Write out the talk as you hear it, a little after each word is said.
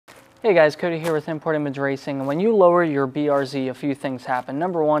Hey guys, Cody here with Import Image Racing. And when you lower your BRZ, a few things happen.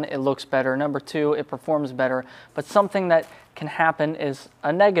 Number one, it looks better. Number two, it performs better. But something that can happen is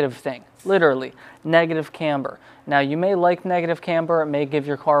a negative thing, literally, negative camber. Now you may like negative camber, it may give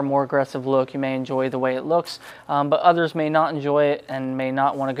your car a more aggressive look, you may enjoy the way it looks, but others may not enjoy it and may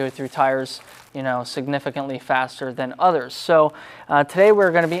not want to go through tires, you know, significantly faster than others. So today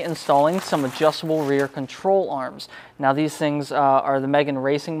we're going to be installing some adjustable rear control arms. Now these things are the Megan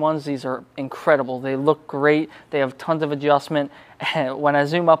Racing ones. These are incredible. They look great. They have tons of adjustment. And when I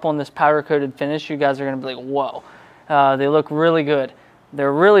zoom up on this powder coated finish, you guys are going to be like, whoa. They look really good.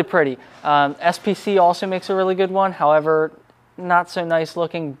 They're really pretty. SPC also makes a really good one. However, not so nice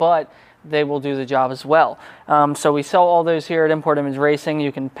looking, but they will do the job as well. So we sell all those here at Import Image Racing.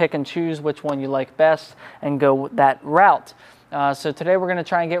 You can pick and choose which one you like best and go that route. So today we're going to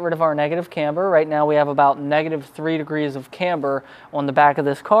try and get rid of our negative camber. Right now we have about -3 degrees of camber on the back of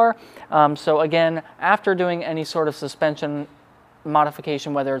this car. So again, after doing any sort of suspension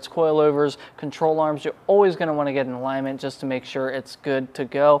modification, whether it's coilovers, control arms, you're always going to want to get an alignment just to make sure it's good to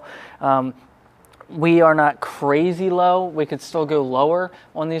go. We are not crazy low. We could still go lower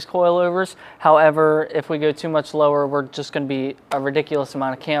on these coilovers. However, if we go too much lower, we're just going to be a ridiculous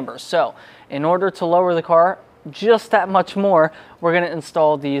amount of camber. So in order to lower the car just that much more, we're going to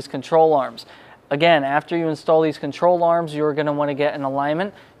install these control arms. Again, after you install these control arms, you're going to want to get an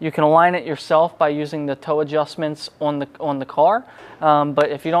alignment. You can align it yourself by using the toe adjustments on the car. But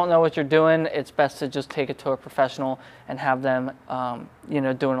if you don't know what you're doing, it's best to just take it to a professional and have them you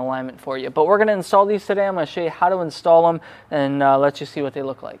know, do an alignment for you. But we're going to install these today. I'm going to show you how to install them and let you see what they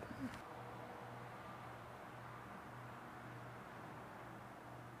look like.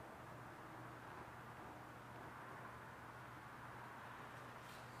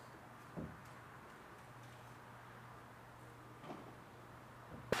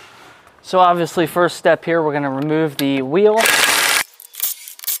 So obviously, first step here, we're going to remove the wheel.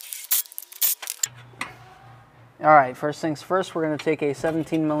 All right, first things first, we're going to take a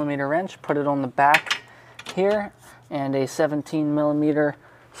 17mm wrench, put it on the back here, and a 17mm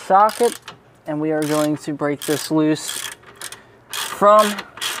socket, and we are going to break this loose from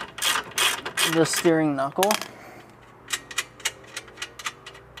the steering knuckle.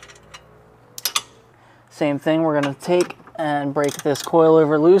 Same thing, we're going to take and break this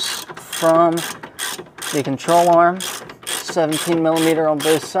coilover loose from the control arm, 17mm on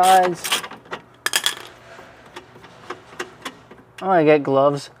both sides. I'm going to get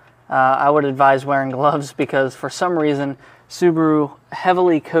gloves. I would advise wearing gloves because for some reason Subaru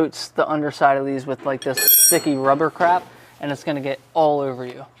heavily coats the underside of these with like this sticky rubber crap, and it's going to get all over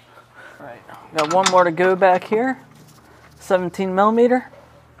you. All right, got one more to go back here, 17mm.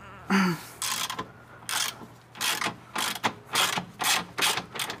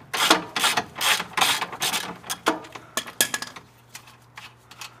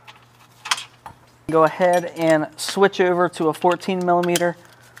 Go ahead and switch over to a 14mm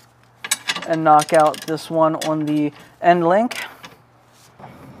and knock out this one on the end link.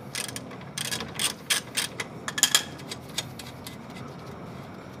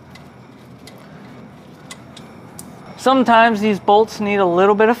 Sometimes these bolts need a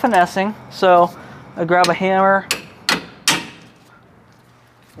little bit of finessing, so I grab a hammer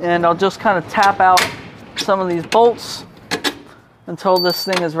and I'll just kind of tap out some of these bolts until this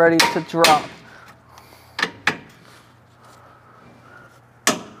thing is ready to drop.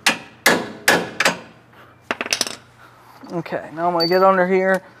 Okay, now I'm going to get under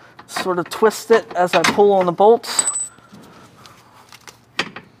here, sort of twist it as I pull on the bolts.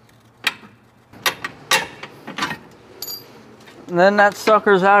 And then that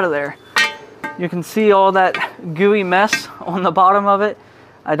sucker's out of there. You can see all that gooey mess on the bottom of it.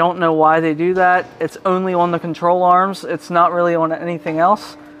 I don't know why they do that. It's only on the control arms. It's not really on anything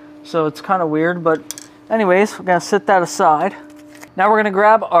else. So it's kind of weird, but anyways, we're going to set that aside. Now we're going to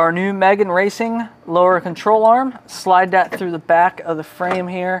grab our new Megan Racing lower control arm, slide that through the back of the frame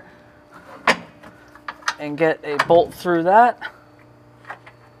here, and get a bolt through that.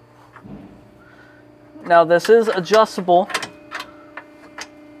 Now this is adjustable.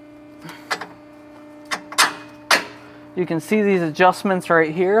 You can see these adjustments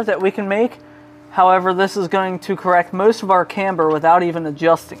right here that we can make. However, this is going to correct most of our camber without even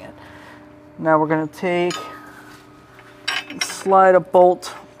adjusting it. Now we're going to take slide a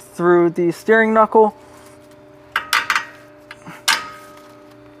bolt through the steering knuckle.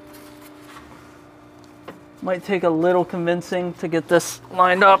 Might take a little convincing to get this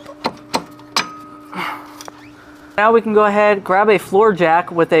lined up. Now we can go ahead, grab a floor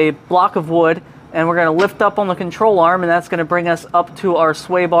jack with a block of wood, and we're going to lift up on the control arm, and that's going to bring us up to our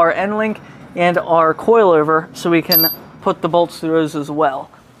sway bar end link and our coilover, so we can put the bolts through those as well.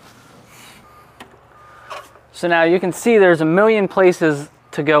 So now you can see there's a million places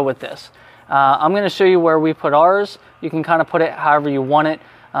to go with this. I'm going to show you where we put ours. You can kind of put it however you want it,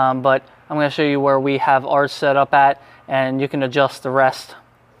 but I'm going to show you where we have ours set up at, and you can adjust the rest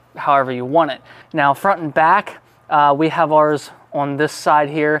however you want it. Now front and back, we have ours on this side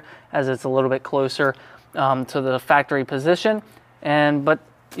here, as it's a little bit closer to the factory position. But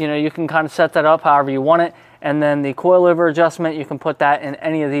you know, you can kind of set that up however you want it. And then the coilover adjustment, you can put that in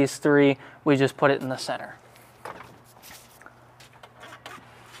any of these three. We just put it in the center.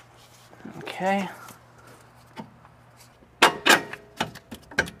 Okay.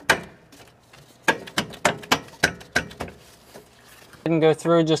 You can go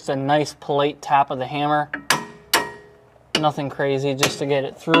through just a nice polite tap of the hammer. Nothing crazy, just to get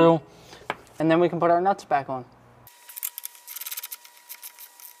it through. And then we can put our nuts back on.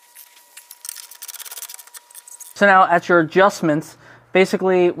 So now at your adjustments,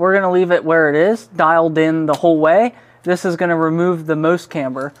 basically we're going to leave it where it is, dialed in the whole way. This is going to remove the most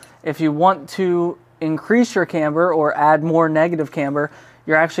camber. If you want to increase your camber or add more negative camber,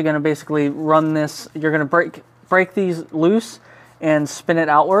 you're actually going to basically run this, you're going to break these loose and spin it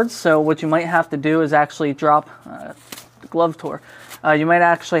outwards. So what you might have to do is actually drop, glove tour, you might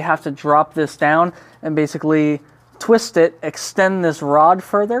actually have to drop this down and basically twist it, extend this rod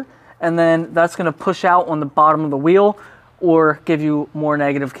further, and then that's going to push out on the bottom of the wheel or give you more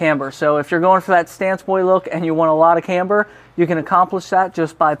negative camber. So if you're going for that stance boy look and you want a lot of camber, you can accomplish that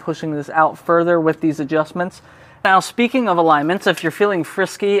just by pushing this out further with these adjustments. Now, speaking of alignments, if you're feeling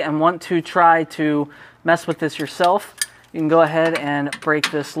frisky and want to try to mess with this yourself, you can go ahead and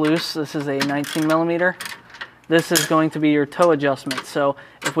break this loose. This is a 19 millimeter. This is going to be your toe adjustment. So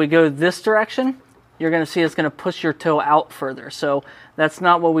if we go this direction, you're going to see it's going to push your toe out further. So that's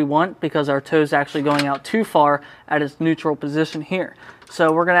not what we want, because our toe is actually going out too far at its neutral position here.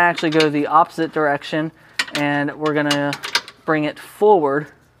 So we're going to actually go the opposite direction, and we're going to bring it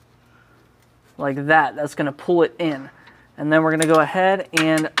forward like that. That's going to pull it in. And then we're going to go ahead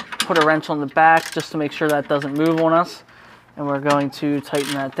and put a wrench on the back just to make sure that doesn't move on us. And we're going to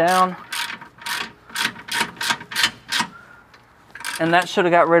tighten that down. And that should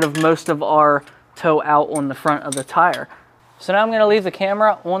have got rid of most of our toe out on the front of the tire. So now I'm going to leave the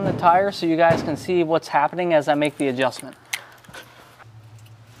camera on the tire so you guys can see what's happening as I make the adjustment.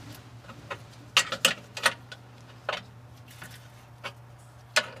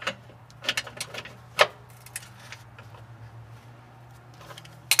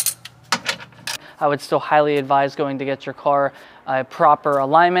 I would still highly advise going to get your car a proper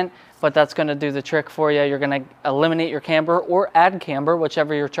alignment, but that's going to do the trick for you. You're going to eliminate your camber or add camber,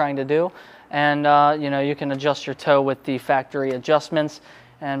 whichever you're trying to do. And you know, you can adjust your toe with the factory adjustments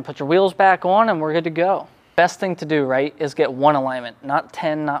and put your wheels back on, and we're good to go. Best thing to do, right, is get one alignment, not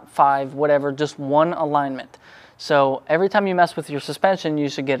 10, not 5, whatever, just one alignment. So every time you mess with your suspension, you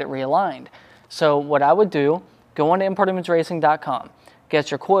should get it realigned. So what I would do, go on to importimageracing.com. Get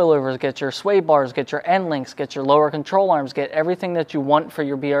your coilovers, get your sway bars, get your end links, get your lower control arms, get everything that you want for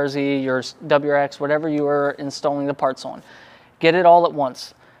your BRZ, your WRX, whatever you are installing the parts on. Get it all at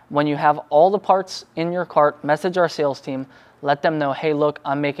once. When you have all the parts in your cart, message our sales team. Let them know, hey, look,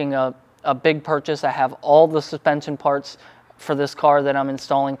 I'm making a big purchase. I have all the suspension parts for this car that I'm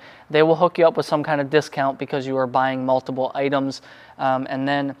installing. They will hook you up with some kind of discount because you are buying multiple items. And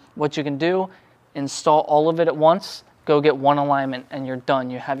then what you can do, install all of it at once. Go get one alignment and you're done.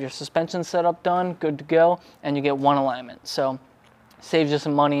 You have your suspension setup done, good to go, and you get one alignment. So saves you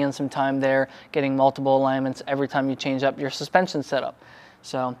some money and some time there, getting multiple alignments every time you change up your suspension setup.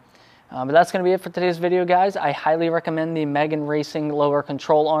 So, but that's going to be it for today's video, guys. I highly recommend the Megan Racing lower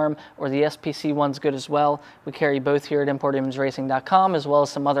control arm, or the SPC one's good as well. We carry both here at importimageracing.com, as well as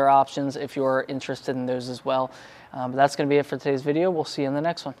some other options if you're interested in those as well. But that's going to be it for today's video. We'll see you in the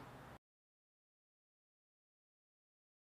next one.